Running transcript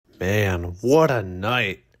Man, what a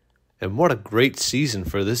night. And what a great season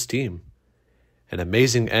for this team. An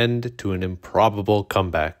amazing end to an improbable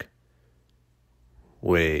comeback.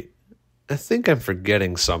 Wait, I think I'm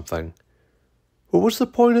forgetting something. What was the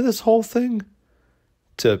point of this whole thing?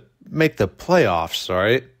 To make the playoffs,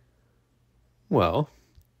 right? Well,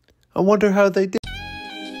 I wonder how they did.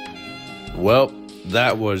 Well,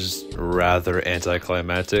 that was rather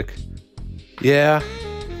anticlimactic. Yeah,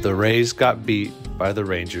 the Rays got beat by the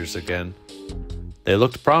Rangers again. They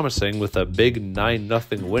looked promising with a big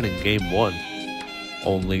 9-0 win in Game 1,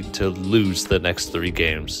 only to lose the next 3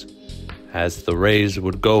 games, as the Rays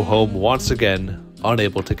would go home once again,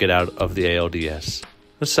 unable to get out of the ALDS.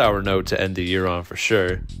 A sour note to end the year on for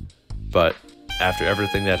sure, but after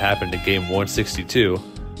everything that happened in Game 162,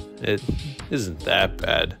 it isn't that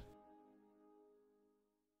bad.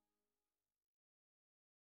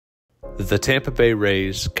 The Tampa Bay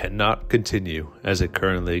Rays cannot continue as it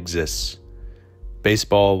currently exists.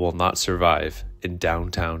 Baseball will not survive in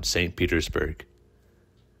downtown St. Petersburg.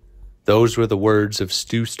 Those were the words of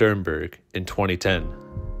Stu Sternberg in 2010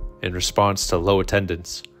 in response to low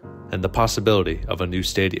attendance and the possibility of a new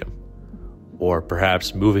stadium, or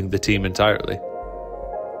perhaps moving the team entirely.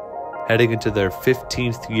 Heading into their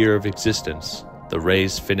 15th year of existence, the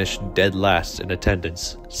Rays finished dead last in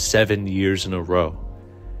attendance 7 years in a row,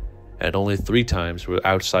 and only 3 times were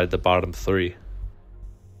outside the bottom 3.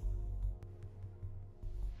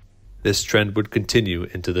 This trend would continue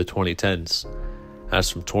into the 2010s, as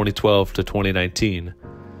from 2012 to 2019,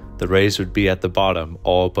 the Rays would be at the bottom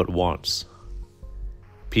all but once.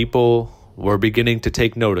 People were beginning to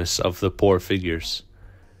take notice of the poor figures,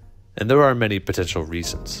 and there are many potential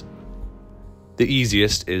reasons. The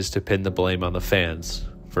easiest is to pin the blame on the fans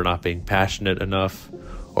for not being passionate enough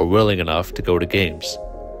or willing enough to go to games.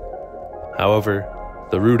 However,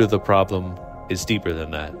 the root of the problem is deeper than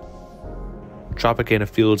that. Tropicana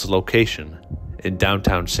Field's location in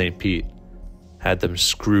downtown St. Pete had them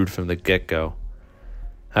screwed from the get-go,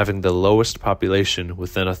 having the lowest population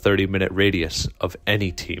within a 30-minute radius of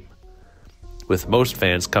any team, with most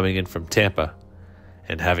fans coming in from Tampa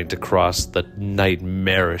and having to cross the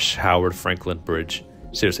nightmarish Howard Franklin Bridge.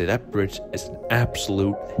 Seriously, that bridge is an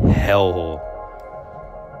absolute hellhole.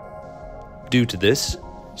 Due to this,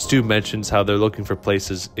 Stu mentions how they're looking for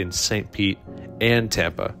places in St. Pete and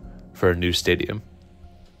Tampa for a new stadium.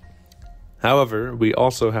 However, we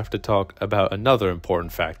also have to talk about another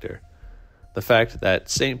important factor. The fact that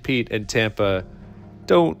St. Pete and Tampa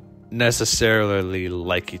don't necessarily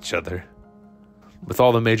like each other. With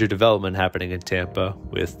all the major development happening in Tampa,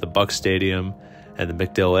 with the Buck Stadium and the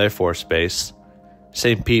MacDill Air Force Base,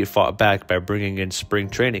 St. Pete fought back by bringing in spring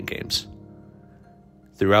training games.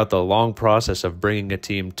 Throughout the long process of bringing a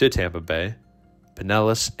team to Tampa Bay,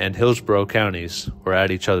 Pinellas and Hillsborough counties were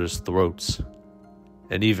at each other's throats.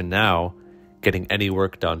 And even now, getting any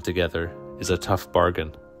work done together is a tough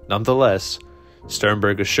bargain. Nonetheless,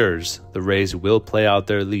 Sternberg assures the Rays will play out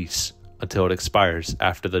their lease until it expires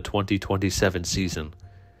after the 2027 season,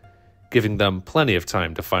 giving them plenty of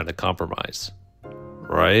time to find a compromise.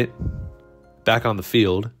 Right? Back on the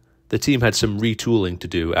field, the team had some retooling to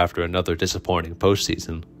do after another disappointing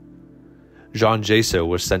postseason. John Jaso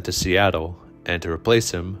was sent to Seattle, and to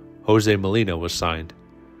replace him, Jose Molina was signed.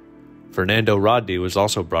 Fernando Rodney was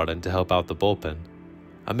also brought in to help out the bullpen,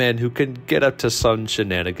 a man who can get up to some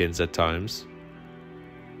shenanigans at times.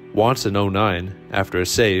 Once in 2009, after a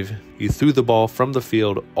save, he threw the ball from the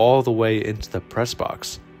field all the way into the press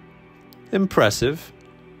box. Impressive,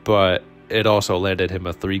 but it also landed him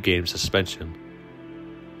a 3-game suspension.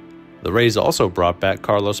 The Rays also brought back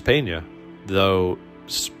Carlos Pena, though,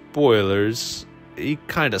 spoilers, he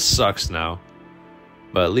kinda sucks now,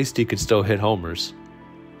 but at least he can still hit homers.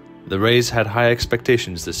 The Rays had high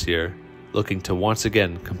expectations this year, looking to once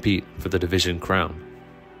again compete for the division crown.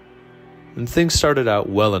 And things started out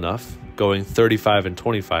well enough, going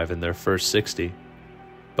 35-25 in their first 60,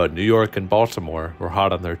 but New York and Baltimore were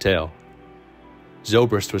hot on their tail.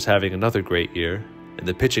 Zobrist was having another great year, and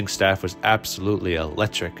the pitching staff was absolutely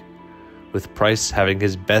electric, with Price having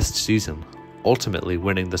his best season, ultimately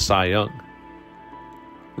winning the Cy Young.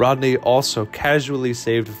 Rodney also casually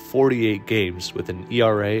saved 48 games with an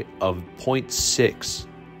ERA of .6.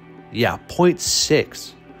 Yeah,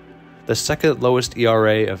 .6. The second lowest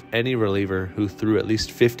ERA of any reliever who threw at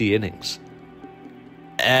least 50 innings.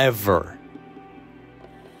 Ever.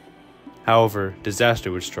 However,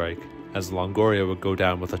 disaster would strike, as Longoria would go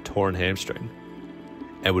down with a torn hamstring,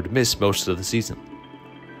 and would miss most of the season.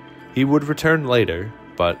 He would return later,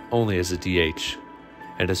 but only as a DH,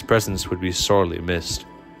 and his presence would be sorely missed,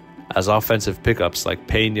 as offensive pickups like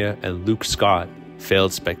Pena and Luke Scott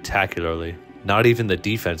failed spectacularly. Not even the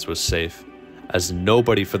defense was safe, as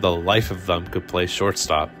nobody for the life of them could play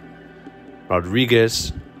shortstop.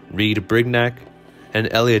 Rodriguez, Reed Brignac, and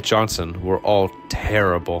Elliott Johnson were all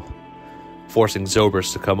terrible, forcing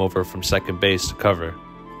Zobrist to come over from second base to cover,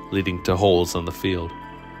 leading to holes on the field.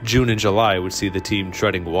 June and July would see the team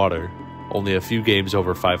treading water, only a few games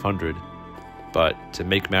over 500. But to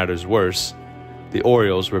make matters worse, the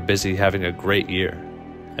Orioles were busy having a great year,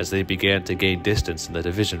 as they began to gain distance in the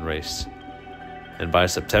division race. And by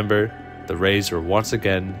September, the Rays were once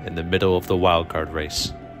again in the middle of the wildcard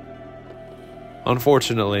race.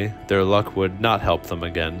 Unfortunately, their luck would not help them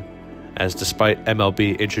again, as despite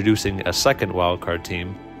MLB introducing a second wildcard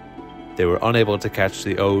team, they were unable to catch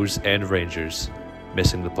the O's and Rangers,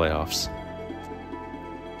 missing the playoffs.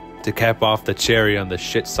 To cap off the cherry on the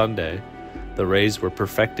shit sundae, the Rays were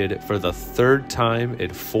perfected for the third time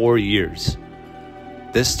in 4 years,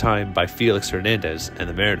 this time by Felix Hernandez and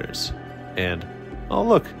the Mariners. And, oh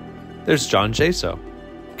look, there's John Jaso,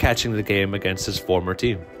 catching the game against his former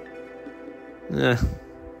team.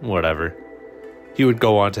 Whatever. He would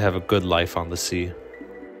go on to have a good life on the sea.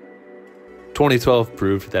 2012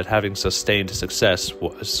 proved that having sustained success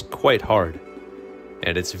was quite hard,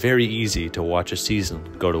 and it's very easy to watch a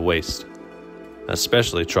season go to waste,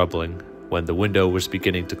 especially troubling when the window was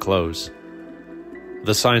beginning to close.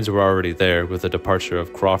 The signs were already there with the departure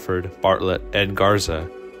of Crawford, Bartlett, and Garza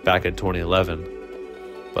back in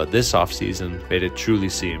 2011, but this offseason made it truly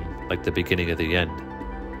seem like the beginning of the end,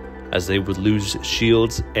 as they would lose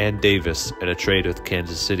Shields and Davis in a trade with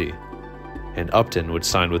Kansas City, and Upton would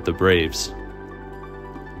sign with the Braves.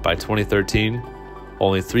 By 2013,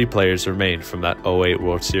 only 3 players remained from that 08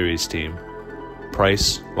 World Series team: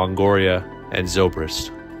 Price, Longoria, and Zobrist.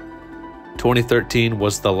 2013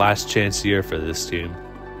 was the last chance year for this team.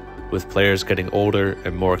 With players getting older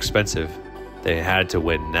and more expensive, they had to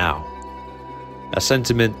win now. A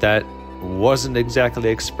sentiment that wasn't exactly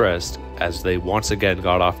expressed, as they once again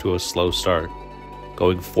got off to a slow start,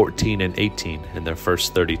 going 14-18 in their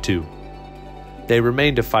first 32. They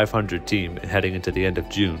remained a 500 team heading into the end of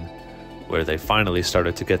June, where they finally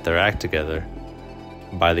started to get their act together.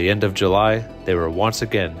 By the end of July, they were once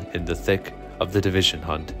again in the thick of the division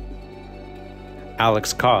hunt.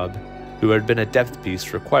 Alex Cobb, who had been a depth piece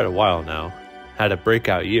for quite a while now, had a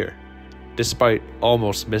breakout year, despite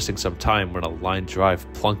almost missing some time when a line drive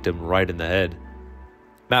plunked him right in the head.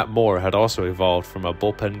 Matt Moore had also evolved from a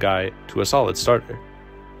bullpen guy to a solid starter.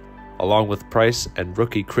 Along with Price and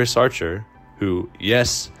rookie Chris Archer, who,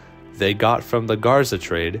 yes, they got from the Garza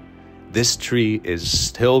trade, this tree is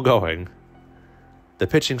still going. The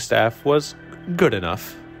pitching staff was good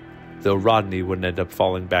enough, though Rodney wouldn't end up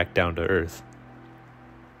falling back down to earth.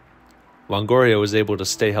 Longoria was able to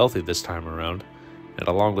stay healthy this time around, and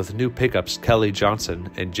along with new pickups Kelly Johnson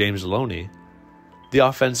and James Loney, the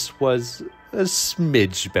offense was a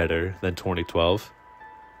smidge better than 2012.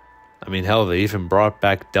 I mean, hell, they even brought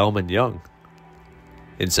back Delman Young.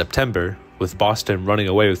 In September, with Boston running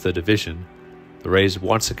away with the division, the Rays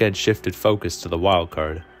once again shifted focus to the wild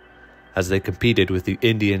card, as they competed with the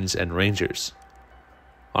Indians and Rangers.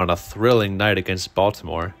 On a thrilling night against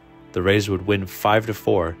Baltimore, the Rays would win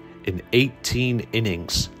 5-4 in 18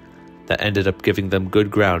 innings that ended up giving them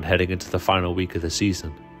good ground heading into the final week of the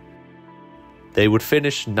season. They would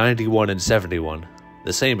finish 91-71,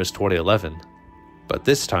 the same as 2011, but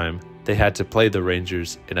this time they had to play the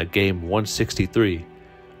Rangers in a game 163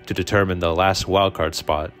 to determine the last wildcard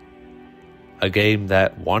spot, a game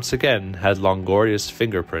that once again had Longoria's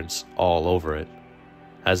fingerprints all over it,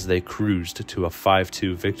 as they cruised to a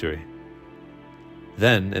 5-2 victory.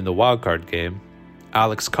 Then, in the wildcard game,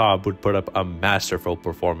 Alex Cobb would put up a masterful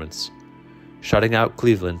performance, shutting out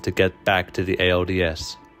Cleveland to get back to the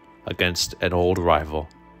ALDS against an old rival.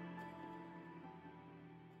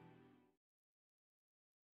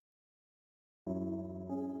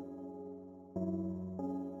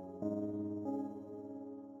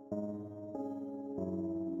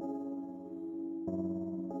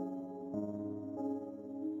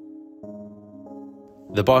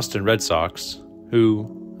 The Boston Red Sox,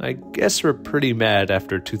 who I guess were pretty mad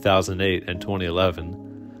after 2008 and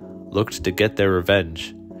 2011, looked to get their revenge,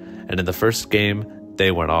 and in the first game,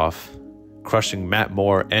 they went off, crushing Matt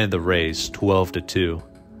Moore and the Rays 12-2.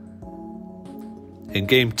 In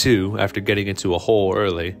Game 2, after getting into a hole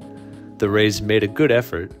early, the Rays made a good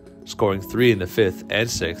effort, scoring 3 in the 5th and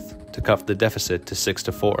 6th to cut the deficit to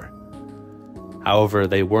 6-4. However,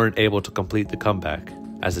 they weren't able to complete the comeback,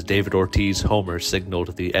 as a David Ortiz homer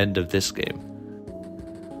signaled the end of this game.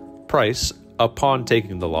 Price, upon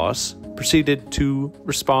taking the loss, proceeded to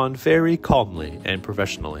respond very calmly and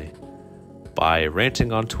professionally. by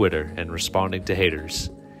ranting on Twitter and responding to haters,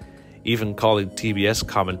 even calling TBS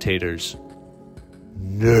commentators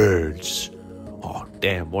nerds. Oh,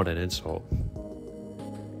 damn, what an insult.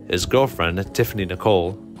 His girlfriend, Tiffany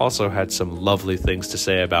Nicole, also had some lovely things to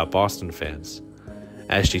say about Boston fans,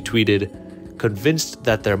 as she tweeted, "Convinced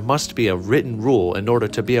that there must be a written rule in order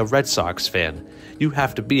to be a Red Sox fan. You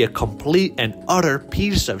have to be a complete and utter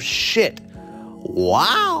piece of shit.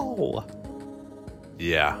 Wow."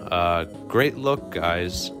 Yeah, great look,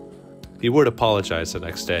 guys. He would apologize the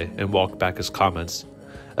next day and walk back his comments,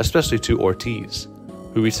 especially to Ortiz,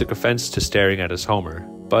 who he took offense to staring at his homer,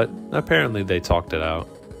 but apparently they talked it out.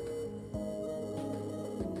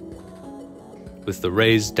 With the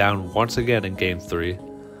Rays down once again in Game 3,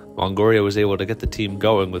 Longoria was able to get the team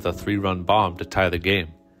going with a 3-run bomb to tie the game,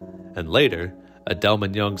 and later, a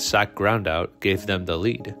Delman Young sac groundout gave them the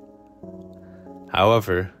lead.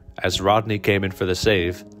 However, as Rodney came in for the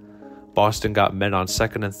save, Boston got men on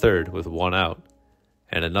second and third with 1 out,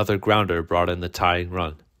 and another grounder brought in the tying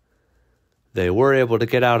run. They were able to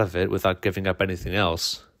get out of it without giving up anything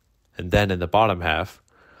else, and then in the bottom half,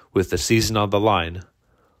 with the season on the line,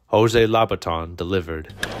 Jose Labaton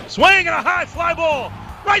delivered. Swing and a high fly ball,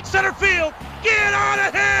 right center field, get out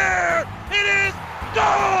of here! It is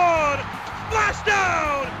gone! Splash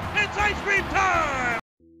down! It's ice cream time!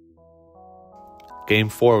 Game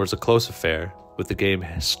 4 was a close affair, with the game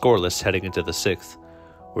scoreless heading into the 6th,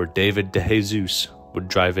 where David DeJesus would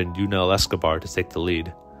drive in Yunel Escobar to take the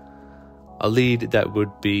lead. A lead that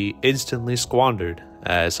would be instantly squandered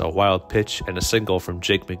as a wild pitch and a single from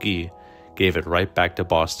Jake McGee gave it right back to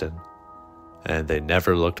Boston, and they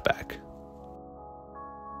never looked back.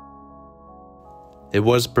 It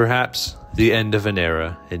was perhaps the end of an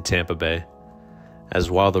era in Tampa Bay, as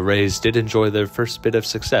while the Rays did enjoy their first bit of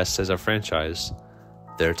success as a franchise,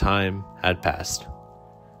 their time had passed.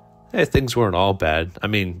 Hey, things weren't all bad. I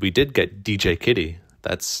mean, we did get DJ Kitty.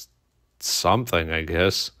 That's something, I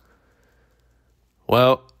guess.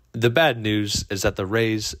 Well, the bad news is that the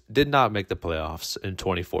Rays did not make the playoffs in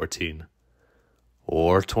 2014,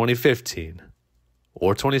 or 2015,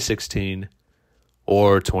 or 2016,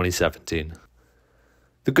 or 2017.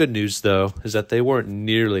 The good news, though, is that they weren't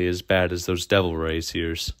nearly as bad as those Devil Rays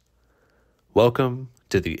years. Welcome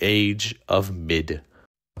to the age of mid.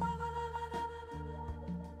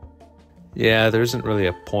 Yeah, there isn't really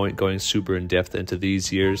a point going super in-depth into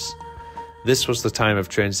these years. This was the time of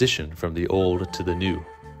transition from the old to the new,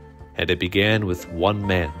 and it began with one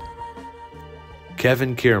man.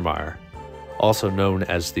 Kevin Kiermaier, also known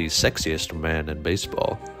as the sexiest man in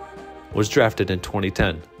baseball, was drafted in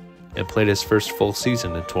 2010 and played his first full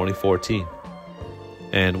season in 2014.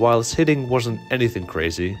 And while his hitting wasn't anything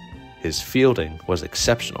crazy, his fielding was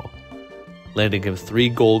exceptional, landing him 3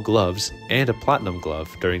 Gold Gloves and a Platinum Glove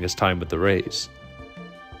during his time with the Rays.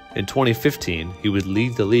 In 2015, he would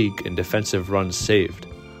lead the league in defensive runs saved,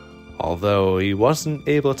 although he wasn't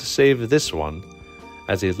able to save this one,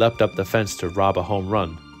 as he leapt up the fence to rob a home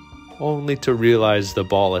run, only to realize the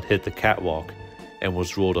ball had hit the catwalk and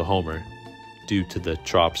was ruled a homer, due to the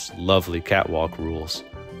Trop's lovely catwalk rules.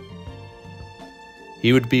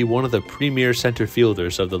 He would be one of the premier center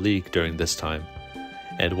fielders of the league during this time,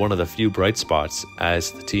 and one of the few bright spots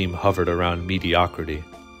as the team hovered around mediocrity.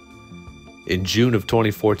 In June of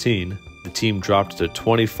 2014, the team dropped to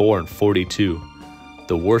 24-42,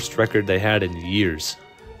 the worst record they had in years,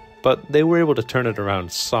 but they were able to turn it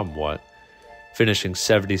around somewhat, finishing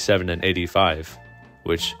 77-85,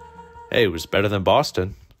 which, hey, was better than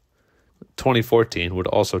Boston. 2014 would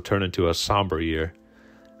also turn into a somber year,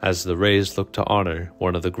 as the Rays looked to honor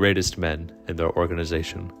one of the greatest men in their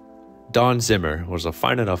organization. Don Zimmer was a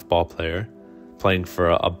fine enough ball player, playing for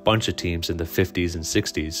a bunch of teams in the 50s and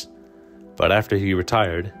 60s, but after he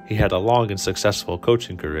retired, he had a long and successful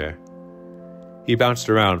coaching career. He bounced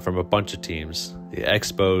around from a bunch of teams, the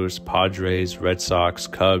Expos, Padres, Red Sox,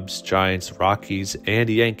 Cubs, Giants, Rockies, and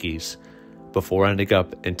Yankees, before ending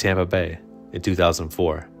up in Tampa Bay in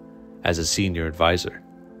 2004 as a senior advisor.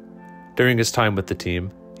 During his time with the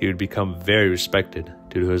team, he would become very respected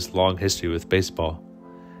due to his long history with baseball,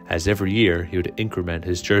 as every year he would increment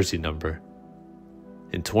his jersey number.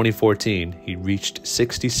 In 2014, he reached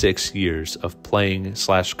 66 years of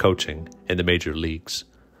playing/coaching in the major leagues.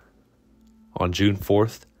 On June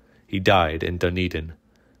 4th, he died in Dunedin,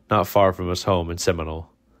 not far from his home in Seminole,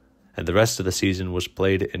 and the rest of the season was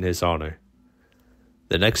played in his honor.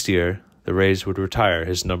 The next year, the Rays would retire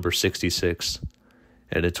his number 66,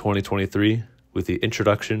 and in 2023, with the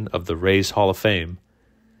introduction of the Rays Hall of Fame,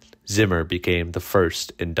 Zimmer became the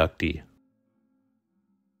first inductee.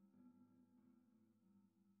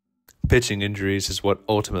 pitching injuries is what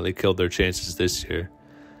ultimately killed their chances this year,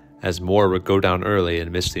 as Moore would go down early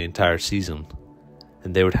and miss the entire season,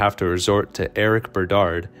 and they would have to resort to Eric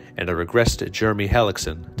Berdard and a regressed Jeremy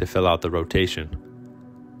Hellickson to fill out the rotation.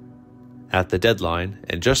 At the deadline,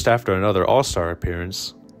 and just after another All-Star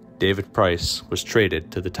appearance, David Price was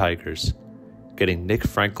traded to the Tigers, getting Nick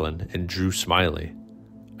Franklin and Drew Smyly,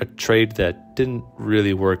 a trade that didn't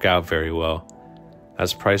really work out very well,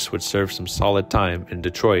 as Price would serve some solid time in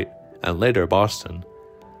Detroit and later Boston,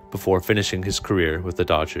 before finishing his career with the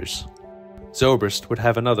Dodgers. Zobrist would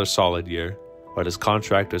have another solid year, but his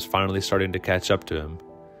contract was finally starting to catch up to him,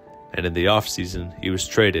 and in the offseason he was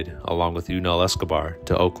traded along with Yunel Escobar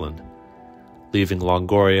to Oakland, leaving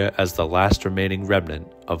Longoria as the last remaining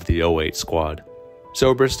remnant of the '08 squad.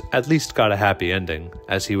 Zobrist at least got a happy ending,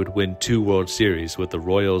 as he would win 2 World Series with the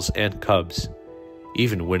Royals and Cubs,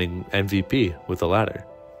 even winning MVP with the latter.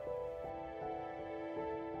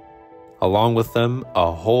 Along with them,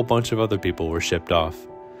 a whole bunch of other people were shipped off,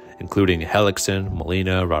 including Hellickson,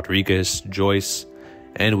 Molina, Rodriguez, Joyce,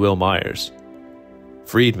 and Will Myers.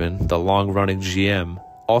 Friedman, the long-running GM,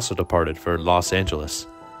 also departed for Los Angeles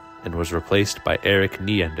and was replaced by Eric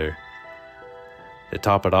Neander. To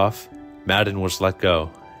top it off, Madden was let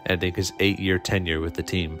go, ending his 8-year tenure with the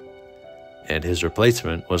team, and his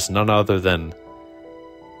replacement was none other than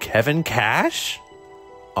Kevin Cash?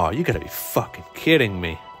 Oh, you gotta be fucking kidding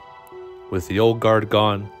me. With the old guard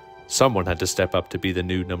gone, someone had to step up to be the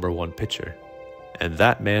new #1 pitcher, and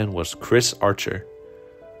that man was Chris Archer,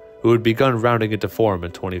 who had begun rounding into form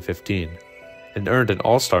in 2015 and earned an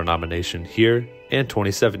All-Star nomination here in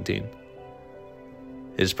 2017.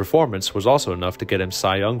 His performance was also enough to get him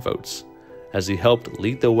Cy Young votes, as he helped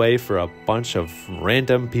lead the way for a bunch of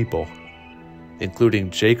random people,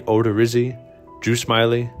 including Jake Odorizzi, Drew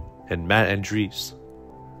Smyly, and Matt Andriese.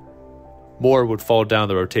 Moore would fall down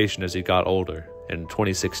the rotation as he got older, and in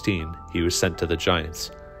 2016, he was sent to the Giants.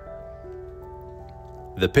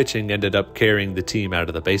 The pitching ended up carrying the team out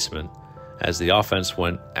of the basement, as the offense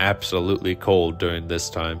went absolutely cold during this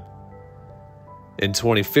time. In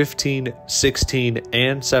 2015, 16,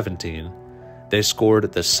 and 17, they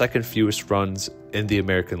scored the second fewest runs in the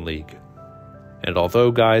American League. And although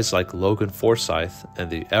guys like Logan Forsythe and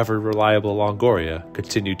the ever-reliable Longoria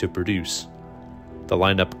continued to produce, the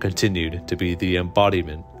lineup continued to be the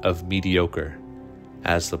embodiment of mediocre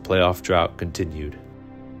as the playoff drought continued.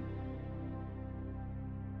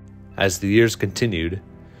 As the years continued,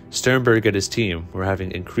 Sternberg and his team were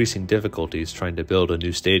having increasing difficulties trying to build a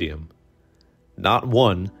new stadium. Not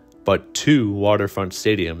one, but 2 waterfront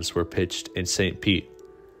stadiums were pitched in St. Pete,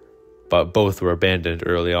 but both were abandoned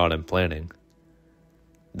early on in planning.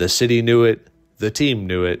 The city knew it, the team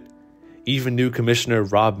knew it, even new Commissioner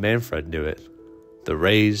Rob Manfred knew it. The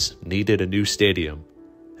Rays needed a new stadium,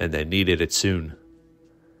 and they needed it soon.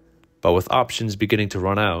 But with options beginning to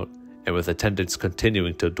run out, and with attendance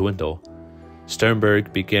continuing to dwindle,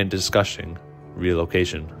 Sternberg began discussing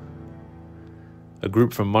relocation. A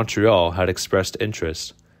group from Montreal had expressed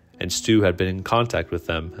interest, and Stu had been in contact with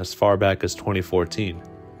them as far back as 2014,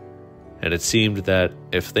 and it seemed that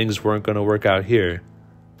if things weren't going to work out here,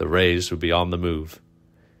 the Rays would be on the move.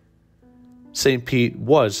 St. Pete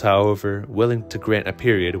was, however, willing to grant a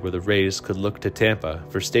period where the Rays could look to Tampa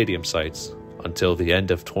for stadium sites until the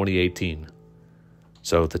end of 2018.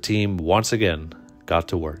 So the team once again got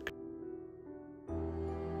to work.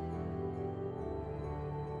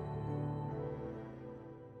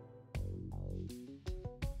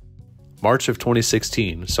 March of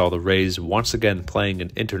 2016 saw the Rays once again playing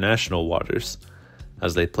in international waters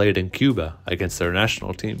as they played in Cuba against their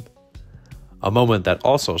national team. A moment that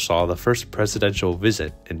also saw the first presidential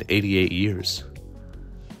visit in 88 years.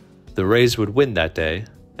 The Rays would win that day,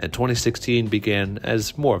 and 2016 began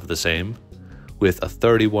as more of the same, with a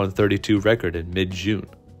 31-32 record in mid-June.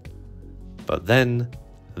 But then,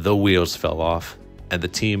 the wheels fell off, and the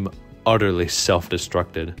team utterly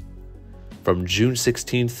self-destructed. From June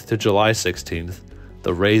 16th to July 16th,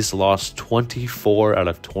 the Rays lost 24 out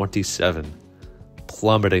of 27,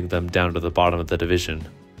 plummeting them down to the bottom of the division,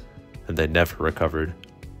 and they never recovered.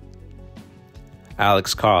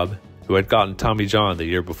 Alex Cobb, who had gotten Tommy John the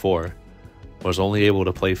year before, was only able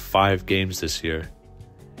to play 5 games this year,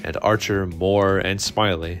 and Archer, Moore, and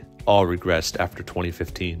Smyly all regressed after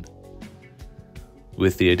 2015.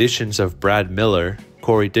 With the additions of Brad Miller,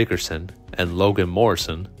 Corey Dickerson, and Logan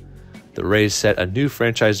Morrison, the Rays set a new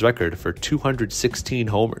franchise record for 216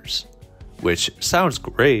 homers, which sounds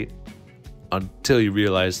great until you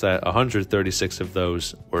realize that 136 of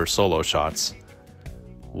those were solo shots,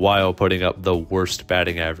 while putting up the worst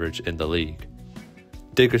batting average in the league.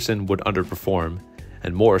 Dickerson would underperform,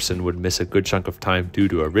 and Morrison would miss a good chunk of time due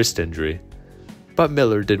to a wrist injury. But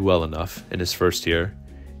Miller did well enough in his first year,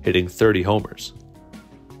 hitting 30 homers.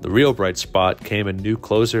 The real bright spot came in new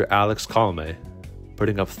closer Alex Colomé,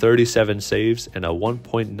 putting up 37 saves and a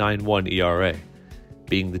 1.91 ERA,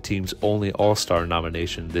 being the team's only All-Star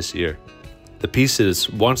nomination this year. The pieces,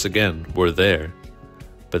 once again, were there,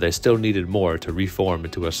 but they still needed more to reform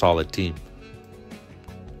into a solid team.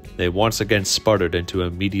 They once again sputtered into a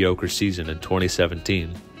mediocre season in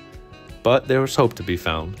 2017, but there was hope to be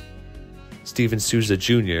found. Steven Souza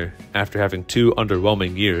Jr., after having 2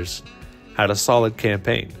 underwhelming years, had a solid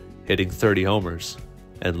campaign, hitting 30 homers,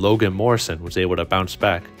 and Logan Morrison was able to bounce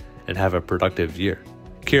back and have a productive year.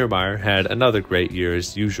 Kiermaier had another great year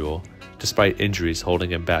as usual, despite injuries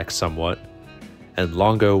holding him back somewhat, and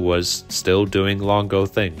Longo was still doing Longo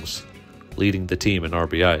things, leading the team in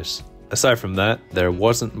RBIs. Aside from that, there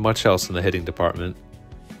wasn't much else in the hitting department.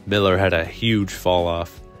 Miller had a huge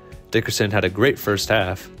fall-off. Dickerson had a great first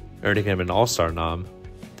half, earning him an All-Star nom,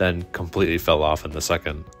 then completely fell off in the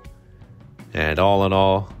second. And all in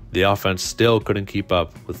all, the offense still couldn't keep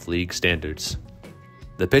up with league standards.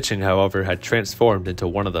 The pitching, however, had transformed into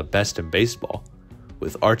one of the best in baseball,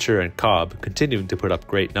 with Archer and Cobb continuing to put up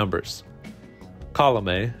great numbers.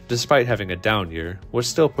 Colomé, despite having a down year, was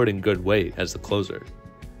still putting good weight as the closer,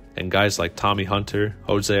 and guys like Tommy Hunter,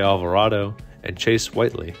 Jose Alvarado, and Chase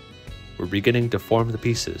Whiteley were beginning to form the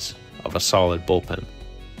pieces of a solid bullpen.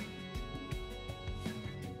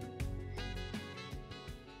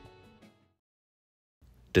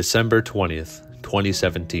 December 20th,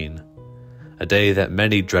 2017. A day that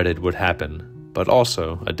many dreaded would happen, but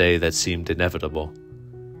also a day that seemed inevitable.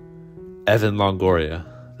 Evan Longoria,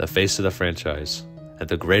 the face of the franchise, and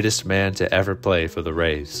the greatest man to ever play for the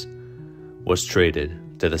Rays, was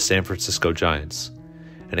traded to the San Francisco Giants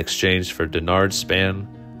in exchange for Denard Span,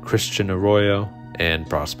 Christian Arroyo, and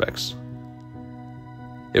prospects.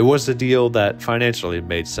 It was a deal that financially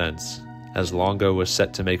made sense, as Longo was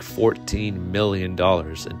set to make $14 million in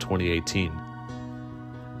 2018.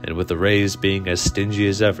 And with the Rays being as stingy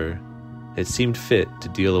as ever, it seemed fit to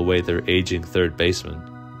deal away their aging third baseman.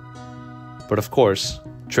 But of course,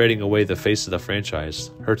 trading away the face of the franchise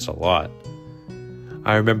hurts a lot.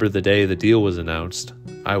 I remember the day the deal was announced,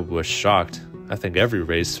 I was shocked. I think every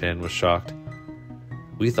Rays fan was shocked.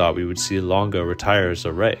 We thought we would see Longo retire as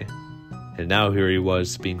a Ray, and now here he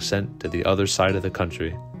was being sent to the other side of the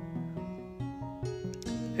country.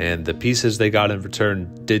 And the pieces they got in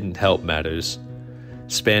return didn't help matters.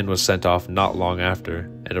 Span was sent off not long after,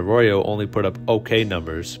 and Arroyo only put up okay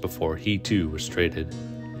numbers before he too was traded.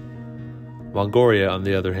 Longoria, on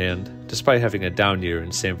the other hand, despite having a down year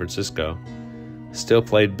in San Francisco, still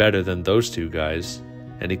played better than those two guys,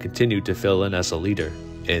 and he continued to fill in as a leader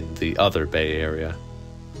in the other Bay Area.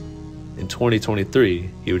 In 2023,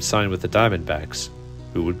 he would sign with the Diamondbacks,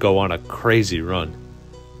 who would go on a crazy run,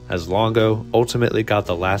 as Longo ultimately got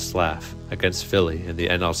the last laugh against Philly in the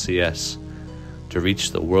NLCS to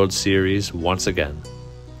reach the World Series once again,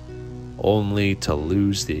 only to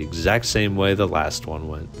lose the exact same way the last one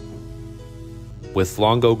went. With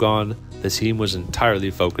Longo gone, the team was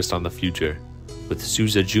entirely focused on the future, with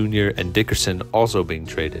Souza Jr. and Dickerson also being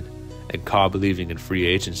traded, and Cobb leaving in free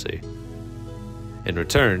agency. In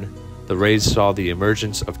return, the Rays saw the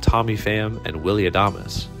emergence of Tommy Pham and Willy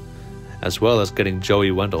Adames, as well as getting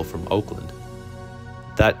Joey Wendell from Oakland.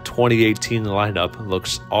 That 2018 lineup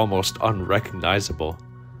looks almost unrecognizable,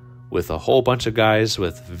 with a whole bunch of guys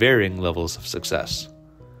with varying levels of success.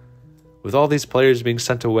 With all these players being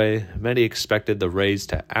sent away, many expected the Rays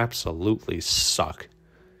to absolutely suck.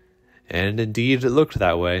 And indeed it looked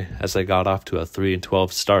that way as they got off to a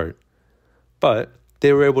 3-12 start. But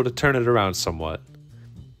they were able to turn it around somewhat.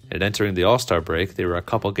 And entering the All-Star break, they were a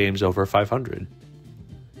couple games over 500.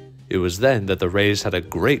 It was then that the Rays had a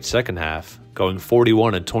great second half, going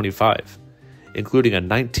 41-25, including a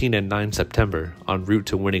 19-9 September en route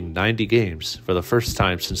to winning 90 games for the first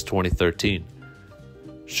time since 2013.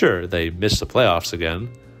 Sure, they missed the playoffs again,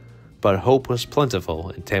 but hope was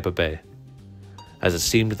plentiful in Tampa Bay, as it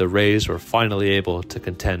seemed the Rays were finally able to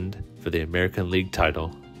contend for the American League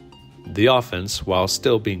title. The offense, while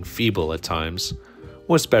still being feeble at times,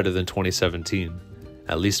 was better than 2017,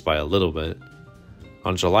 at least by a little bit.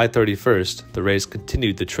 On July 31st, the Rays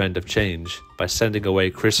continued the trend of change by sending away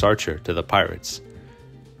Chris Archer to the Pirates,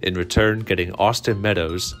 in return getting Austin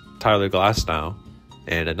Meadows, Tyler Glasnow,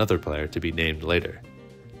 and another player to be named later.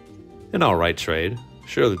 An alright trade.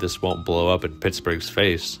 Surely this won't blow up in Pittsburgh's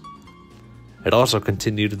face. It also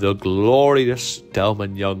continued the glorious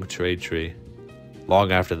Delman Young trade tree,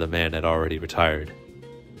 long after the man had already retired.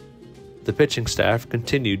 The pitching staff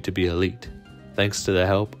continued to be elite, thanks to the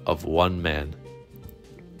help of one man.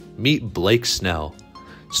 Meet Blake Snell,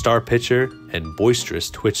 star pitcher and boisterous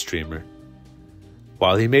Twitch streamer.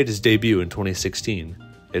 While he made his debut in 2016,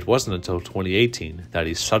 it wasn't until 2018 that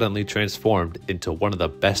he suddenly transformed into one of the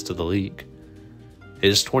best of the league.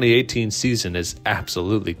 His 2018 season is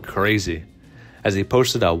absolutely crazy, as he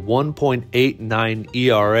posted a 1.89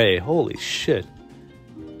 ERA, holy shit,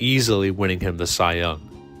 easily winning him the Cy Young.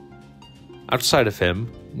 Outside of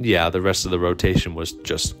him, yeah, the rest of the rotation was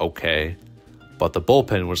just okay, but the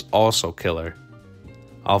bullpen was also killer.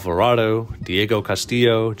 Alvarado, Diego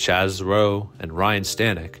Castillo, Chaz Rowe, and Ryan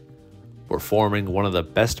Stanek were forming one of the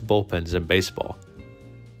best bullpens in baseball.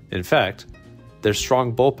 In fact, their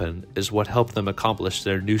strong bullpen is what helped them accomplish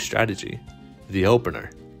their new strategy, the opener.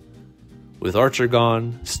 With Archer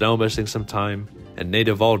gone, Snell missing some time, and Nate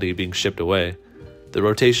Eovaldi being shipped away, the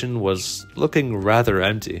rotation was looking rather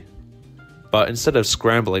empty. But instead of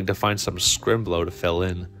scrambling to find some scrimblow to fill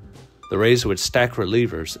in, the Rays would stack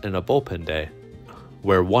relievers in a bullpen day,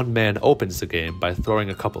 where one man opens the game by throwing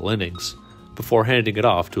a couple innings before handing it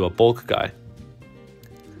off to a bulk guy.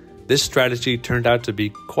 This strategy turned out to be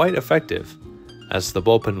quite effective, as the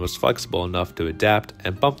bullpen was flexible enough to adapt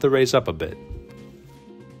and bump the Rays up a bit.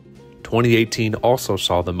 2018 also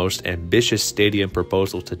saw the most ambitious stadium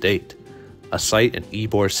proposal to date, a site in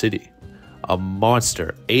Ybor City, a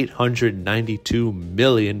monster $892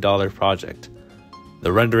 million project.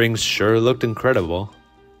 The renderings sure looked incredible,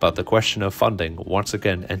 but the question of funding once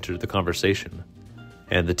again entered the conversation,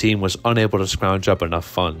 and the team was unable to scrounge up enough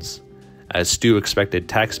funds, as Stu expected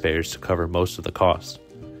taxpayers to cover most of the cost.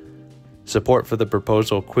 Support for the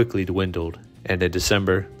proposal quickly dwindled, and in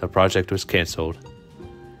December, the project was canceled,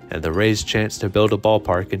 and the Rays' chance to build a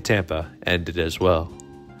ballpark in Tampa ended as well,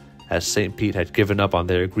 as St. Pete had given up on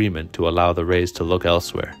their agreement to allow the Rays to look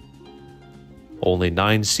elsewhere. Only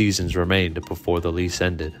 9 seasons remained before the lease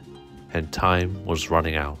ended, and time was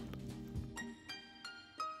running out.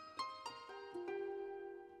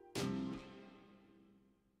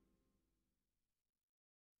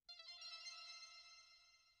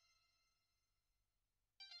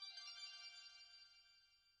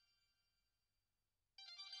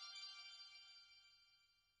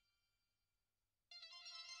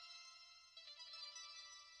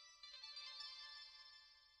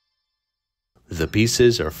 The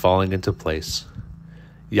pieces are falling into place.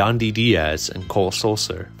 Yandy Diaz and Cole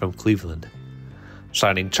Sulser from Cleveland,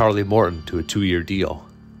 signing Charlie Morton to a 2-year deal,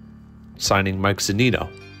 signing Mike Zunino,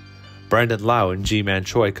 Brandon Lau and Ji-Man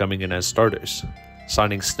Choi coming in as starters,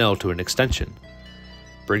 signing Snell to an extension,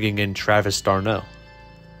 bringing in Travis d'Arnaud.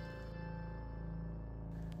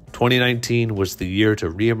 2019 was the year to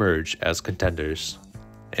reemerge as contenders,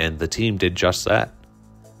 and the team did just that.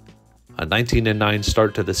 A 19-9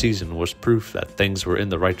 start to the season was proof that things were in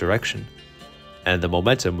the right direction, and the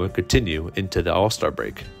momentum would continue into the All-Star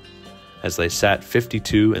break, as they sat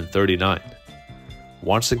 52-39,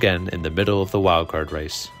 once again in the middle of the wildcard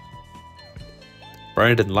race.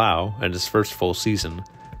 Brandon Lau, in his first full season,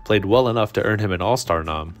 played well enough to earn him an All-Star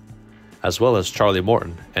nom, as well as Charlie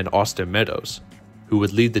Morton and Austin Meadows, who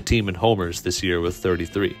would lead the team in homers this year with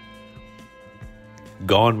 33.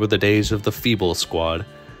 Gone were the days of the feeble squad.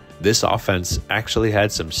 This offense actually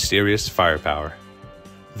had some serious firepower.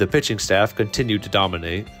 The pitching staff continued to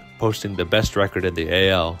dominate, posting the best record in the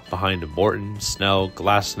AL behind Morton, Snell,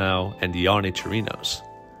 Glasnow, and Yonny Chirinos.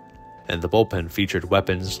 And the bullpen featured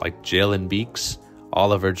weapons like Jalen Beeks,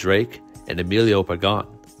 Oliver Drake, and Emilio Pagan.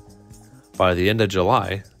 By the end of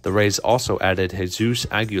July, the Rays also added Jesus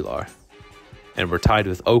Aguilar, and were tied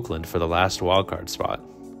with Oakland for the last wildcard spot.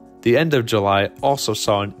 The end of July also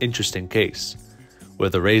saw an interesting case, where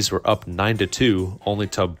the Rays were up 9-2 only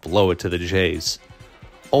to blow it to the Jays,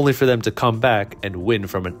 only for them to come back and win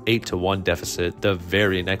from an 8-1 deficit the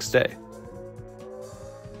very next day.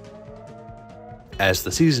 As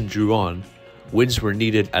the season drew on, wins were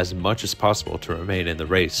needed as much as possible to remain in the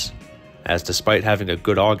race, as despite having a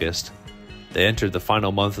good August, they entered the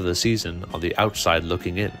final month of the season on the outside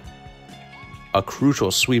looking in. A crucial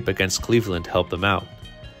sweep against Cleveland helped them out,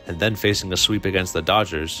 and then facing a sweep against the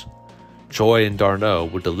Dodgers, Choi and d'Arnaud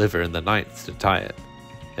would deliver in the 9th to tie it,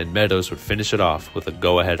 and Meadows would finish it off with a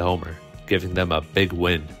go-ahead homer, giving them a big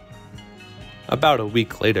win. About a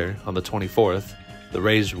week later, on the 24th, the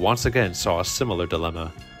Rays once again saw a similar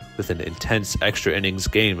dilemma, with an intense extra innings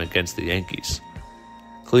game against the Yankees.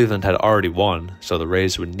 Cleveland had already won, so the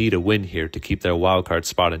Rays would need a win here to keep their wildcard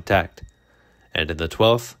spot intact. And in the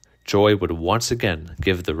 12th, Choi would once again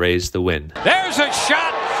give the Rays the win. There's a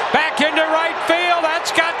shot back into right field.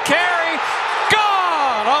 That's got carry.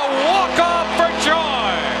 Gone! A walk-off for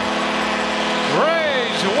Choi.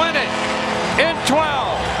 Rays win it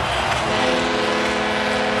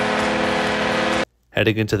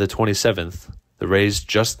Heading into the 27th, the Rays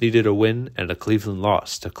just needed a win and a Cleveland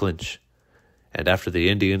loss to clinch. And after the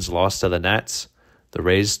Indians lost to the Nats, the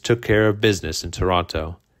Rays took care of business in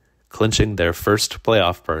Toronto, clinching their first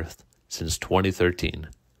playoff berth since 2013.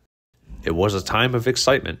 It was a time of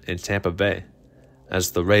excitement in Tampa Bay,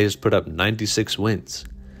 as the Rays put up 96 wins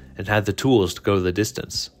and had the tools to go the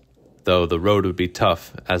distance, though the road would be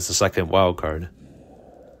tough as the second wildcard.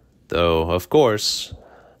 Though, of course,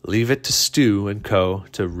 leave it to Stu and co.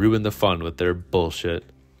 to ruin the fun with their bullshit.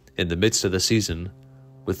 In the midst of the season,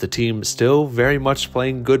 with the team still very much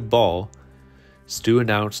playing good ball, Stu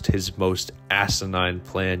announced his most asinine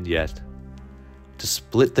plan yet: to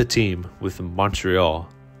split the team with Montreal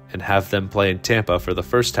and have them play in Tampa for the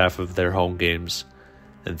first half of their home games,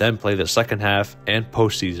 and then play the second half and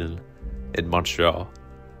postseason in Montreal.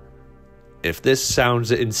 If this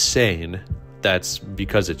sounds insane, that's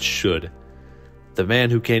because it should. The man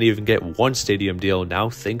who can't even get one stadium deal now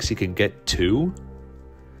thinks he can get two?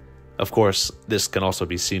 Of course, this can also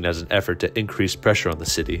be seen as an effort to increase pressure on the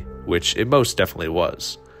city, which it most definitely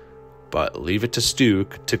was. But leave it to Stu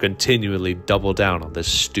to continually double down on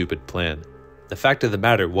this stupid plan. The fact of the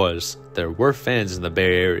matter was, there were fans in the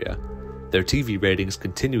Bay Area. Their TV ratings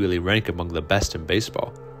continually rank among the best in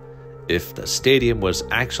baseball. If the stadium was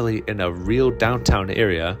actually in a real downtown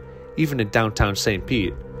area, even in downtown St.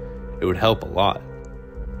 Pete, it would help a lot.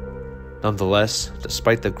 Nonetheless,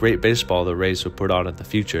 despite the great baseball the Rays would put on in the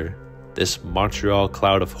future, this Montreal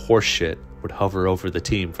cloud of horseshit would hover over the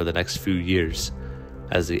team for the next few years,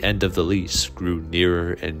 as the end of the lease grew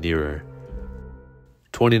nearer and nearer.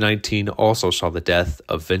 2019 also saw the death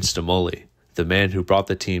of Vince DeMolli, the man who brought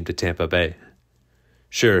the team to Tampa Bay.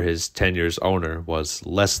 Sure, his tenure as owner was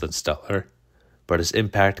less than stellar, but his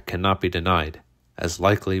impact cannot be denied, as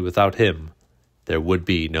likely without him, there would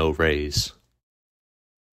be no Rays.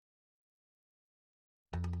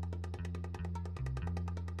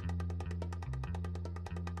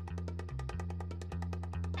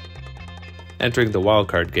 Entering the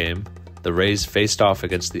wildcard game, the Rays faced off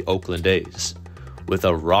against the Oakland A's, with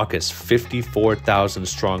a raucous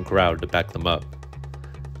 54,000-strong crowd to back them up.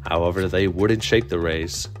 However, they wouldn't shake the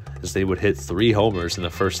Rays, as they would hit 3 homers in the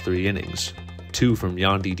first 3 innings, 2 from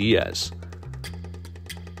Yandy Diaz.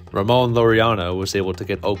 Ramon Laureano was able to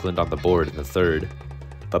get Oakland on the board in the 3rd,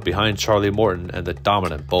 but behind Charlie Morton and the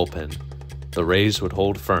dominant bullpen, the Rays would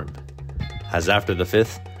hold firm, as after the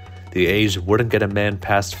 5th, the A's wouldn't get a man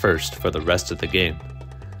past first for the rest of the game,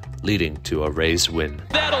 leading to a Rays win.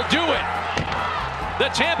 That'll do it. The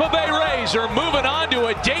Tampa Bay Rays are moving on to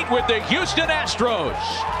a date with the Houston Astros.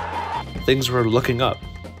 Things were looking up,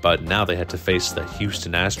 but now they had to face the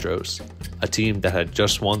Houston Astros, a team that had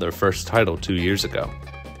just won their first title 2 years ago,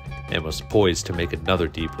 and was poised to make another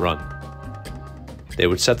deep run. They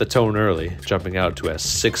would set the tone early, jumping out to a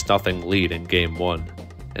 6-0 lead in Game 1,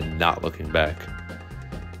 and not looking back,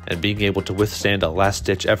 and being able to withstand a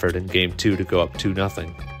last-ditch effort in Game 2 to go up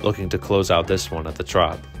 2-0, looking to close out this one at the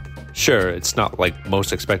Trop. Sure, it's not like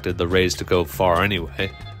most expected the Rays to go far anyway.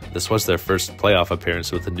 This was their first playoff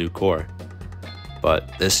appearance with a new core.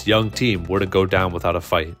 But this young team wouldn't go down without a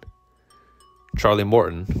fight. Charlie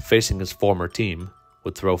Morton, facing his former team,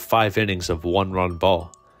 would throw 5 innings of 1-run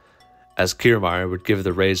ball, as Kiermaier would give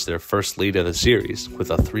the Rays their first lead of the series with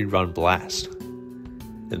a 3-run blast.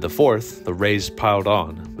 In the 4th, the Rays piled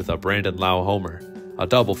on with a Brandon Lau homer, a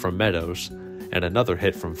double from Meadows, and another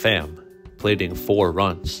hit from Pham, plating 4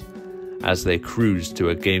 runs, as they cruised to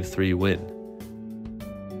a Game 3 win.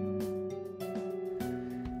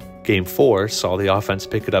 Game 4 saw the offense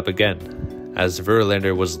pick it up again, as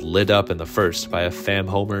Verlander was lit up in the 1st by a Pham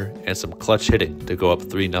homer and some clutch hitting to go up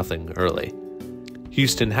 3-0 early.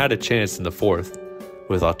 Houston had a chance in the 4th,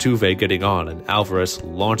 with Altuve getting on and Alvarez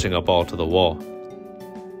launching a ball to the wall.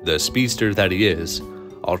 The speedster that he is,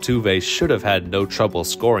 Altuve should have had no trouble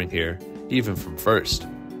scoring here, even from first.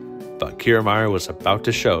 But Kiermaier was about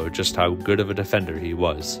to show just how good of a defender he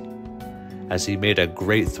was, as he made a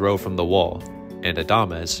great throw from the wall, and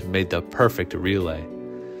Adames made the perfect relay,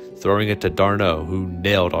 throwing it to d'Arnaud, who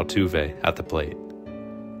nailed Altuve at the plate.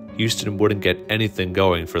 Houston wouldn't get anything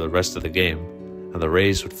going for the rest of the game, and the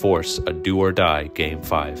Rays would force a do-or-die Game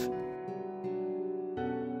 5.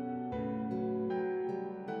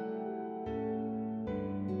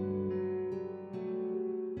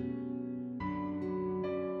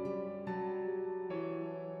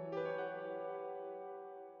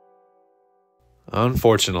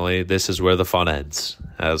 Unfortunately, this is where the fun ends,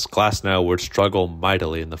 as Glasnow would struggle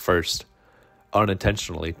mightily in the 1st,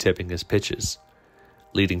 unintentionally tipping his pitches,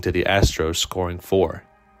 leading to the Astros scoring 4.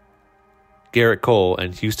 Garrett Cole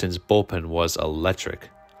and Houston's bullpen was electric,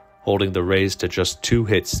 holding the Rays to just 2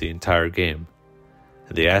 hits the entire game,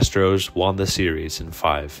 and the Astros won the series in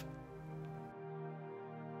 5.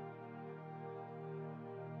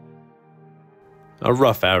 A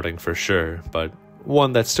rough outing for sure, but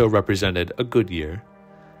one that still represented a good year,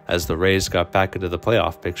 as the Rays got back into the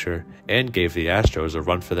playoff picture and gave the Astros a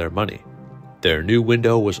run for their money. Their new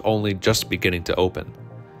window was only just beginning to open,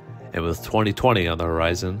 and with 2020 on the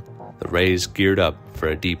horizon, the Rays geared up for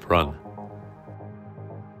a deep run.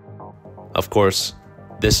 Of course,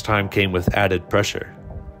 this time came with added pressure,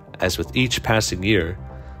 as with each passing year,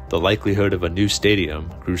 the likelihood of a new stadium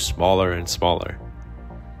grew smaller and smaller.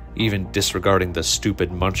 Even disregarding the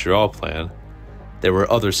stupid Montreal plan, there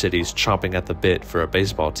were other cities chomping at the bit for a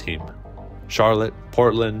baseball team. Charlotte,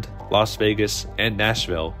 Portland, Las Vegas, and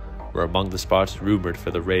Nashville were among the spots rumored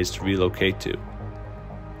for the Rays to relocate to,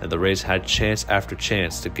 and the Rays had chance after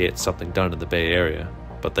chance to get something done in the Bay Area,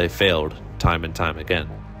 but they failed time and time again.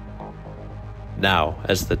 Now,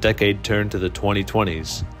 as the decade turned to the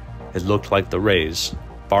 2020s, it looked like the Rays,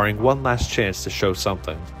 barring one last chance to show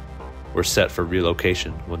something, were set for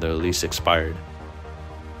relocation when their lease expired.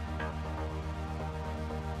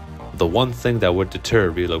 The one thing that would deter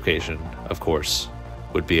relocation, of course,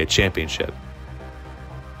 would be a championship.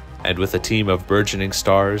 And with a team of burgeoning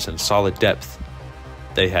stars and solid depth,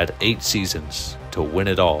 they had 8 seasons to win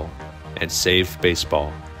it all and save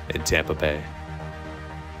baseball in Tampa Bay.